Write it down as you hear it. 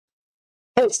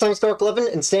Hey, it's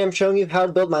TimesTark11, and today I'm showing you how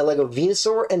to build my LEGO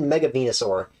Venusaur and Mega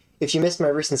Venusaur. If you missed my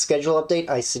recent schedule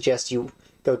update, I suggest you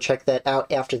go check that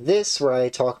out after this, where I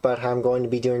talk about how I'm going to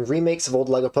be doing remakes of old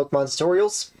LEGO Pokemon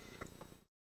tutorials.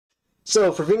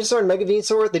 So, for Venusaur and Mega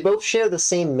Venusaur, they both share the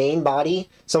same main body,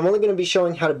 so I'm only going to be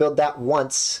showing how to build that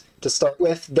once to start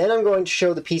with. Then I'm going to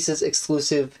show the pieces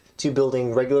exclusive to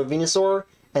building regular Venusaur,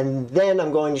 and then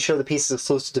I'm going to show the pieces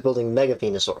exclusive to building Mega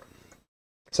Venusaur.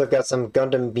 So I've got some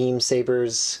Gundam Beam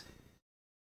Sabers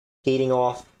gating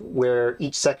off where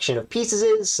each section of pieces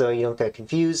is, so you don't get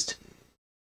confused.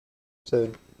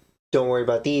 So don't worry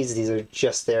about these are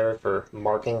just there for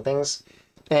marking things.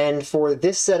 And for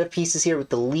this set of pieces here with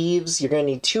the leaves, you're going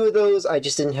to need 2 of those. I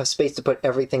just didn't have space to put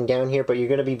everything down here, but you're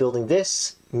going to be building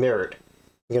this mirrored.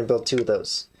 You're going to build 2 of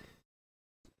those.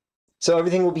 So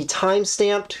everything will be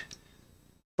time-stamped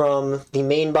from the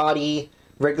main body,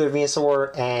 regular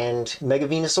Venusaur, and Mega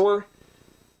Venusaur.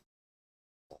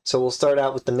 So we'll start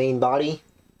out with the main body.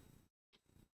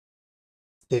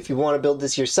 If you want to build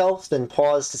this yourself, then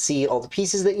pause to see all the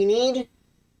pieces that you need.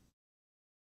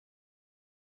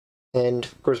 And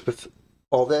of course, with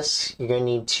all this, you're going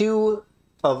to need 2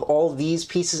 of all these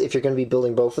pieces if you're going to be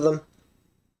building both of them.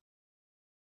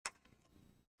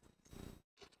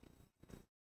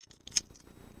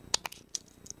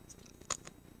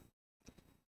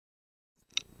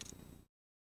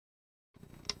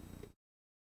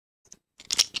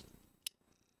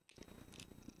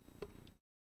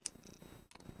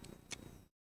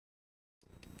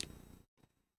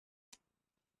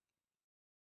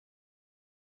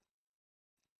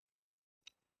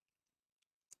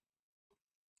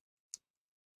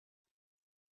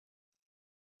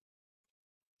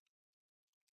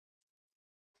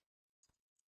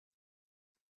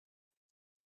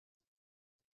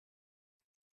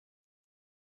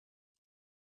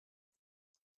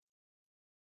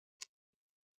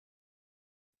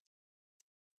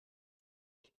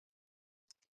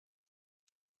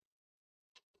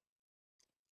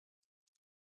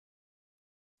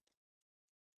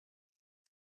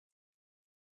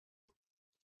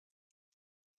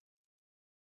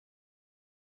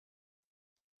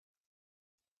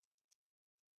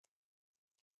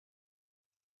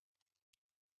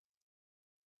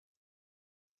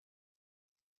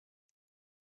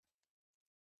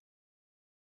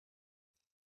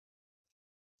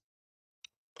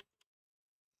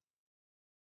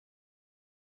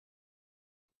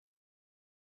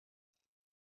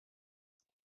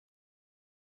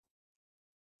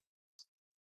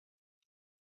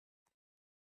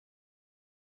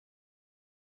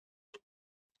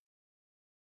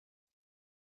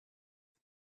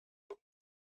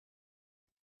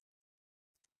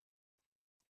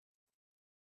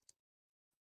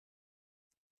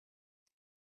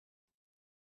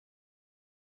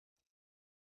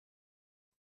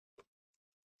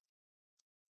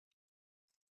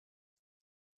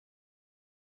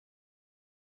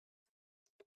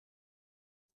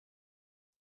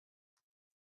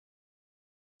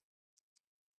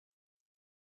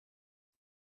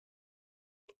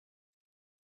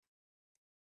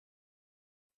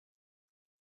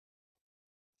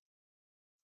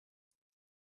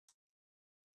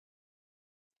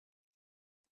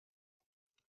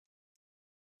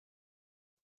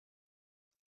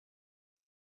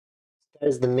 That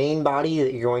is the main body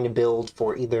that you're going to build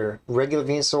for either regular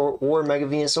Venusaur or Mega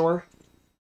Venusaur.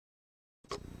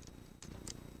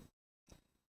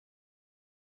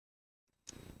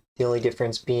 The only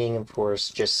difference being, of course,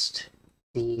 just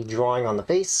the drawing on the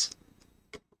face.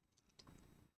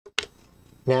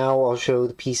 Now I'll show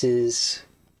the pieces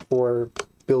for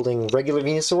building regular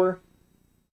Venusaur.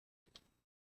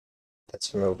 That's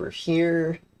from over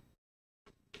here.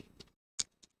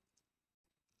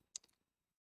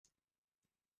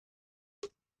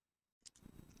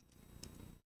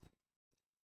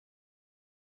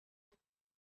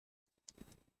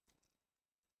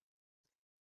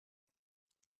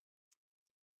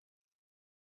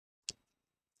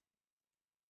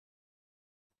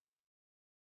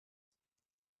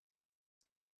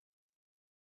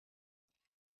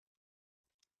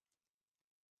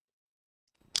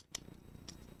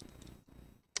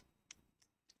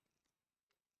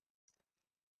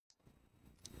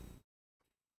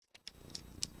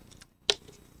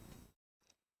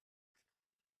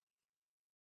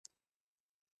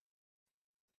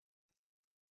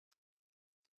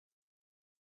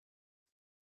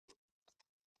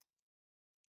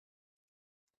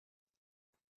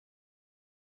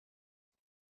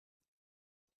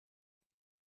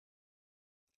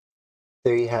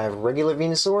 There you have regular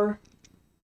Venusaur.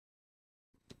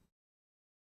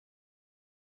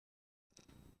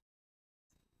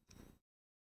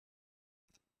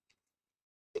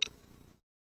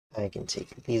 I can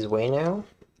take these away now.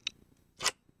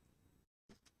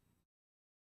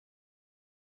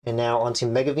 And now onto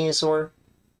Mega Venusaur.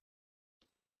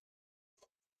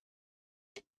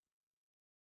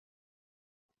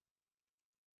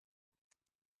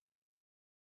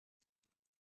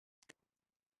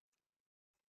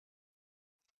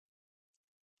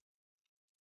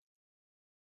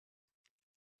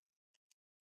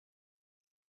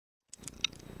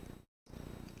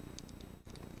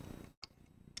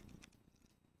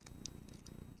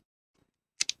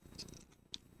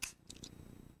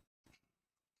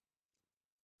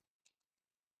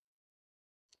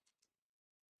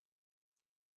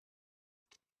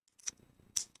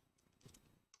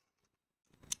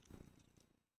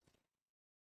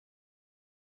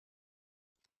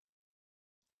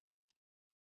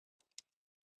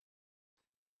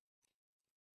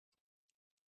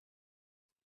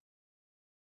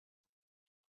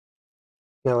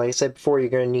 Now, like I said before, you're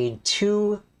going to need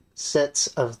 2 sets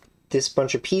of this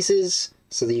bunch of pieces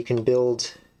so that you can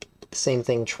build the same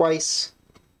thing twice.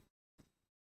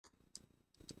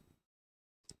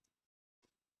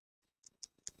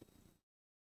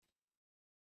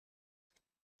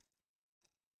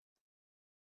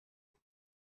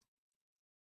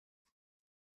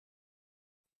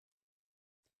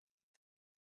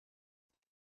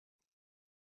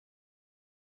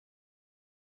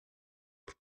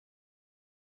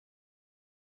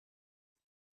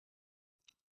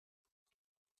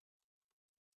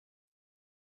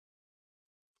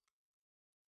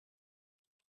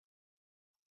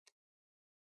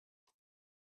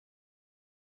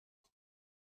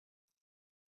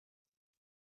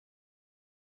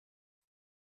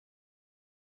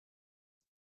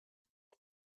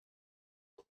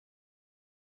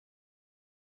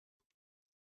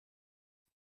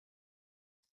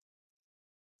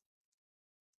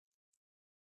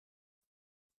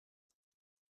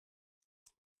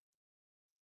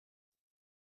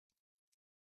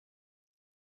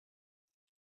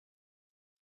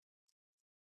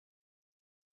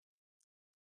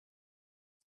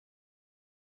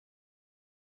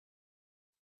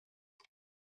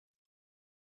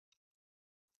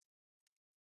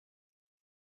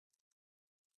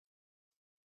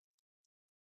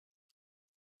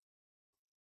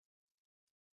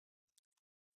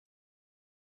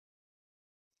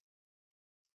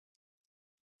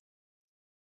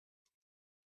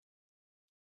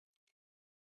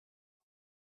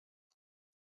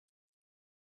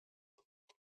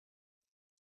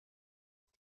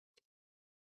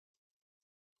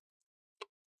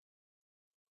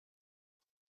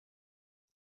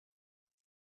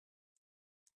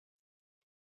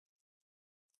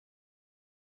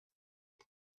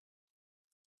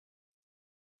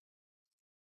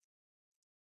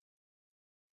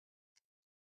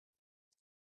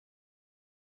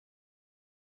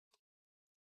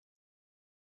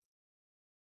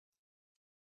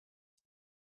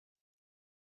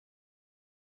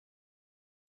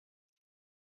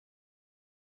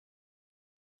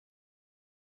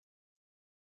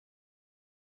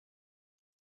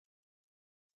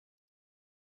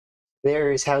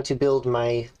 There is how to build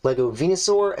my Lego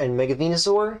Venusaur and Mega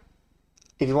Venusaur.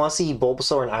 If you want to see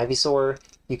Bulbasaur and Ivysaur,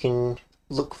 you can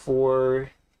look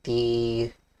for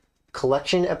the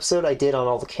collection episode I did on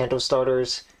all the Kanto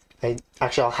starters.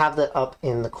 I'll have that up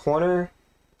in the corner.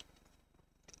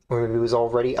 Or maybe it was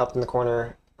already up in the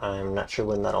corner. I'm not sure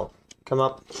when that'll come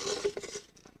up.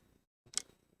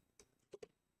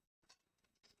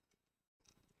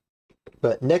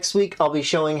 But next week, I'll be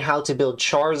showing how to build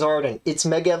Charizard and its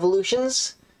Mega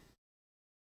Evolutions.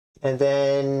 And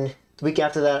then the week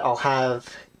after that, I'll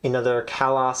have another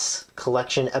Kalos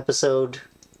collection episode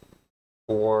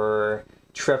for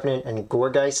Trevenant and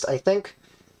Gourgeist, I think.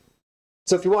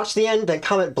 So if you watch the end, then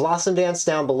comment Blossom Dance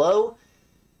down below.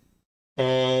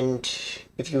 And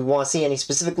if you want to see any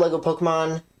specific LEGO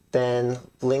Pokemon, then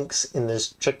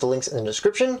check the links in the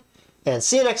description. And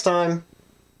see you next time!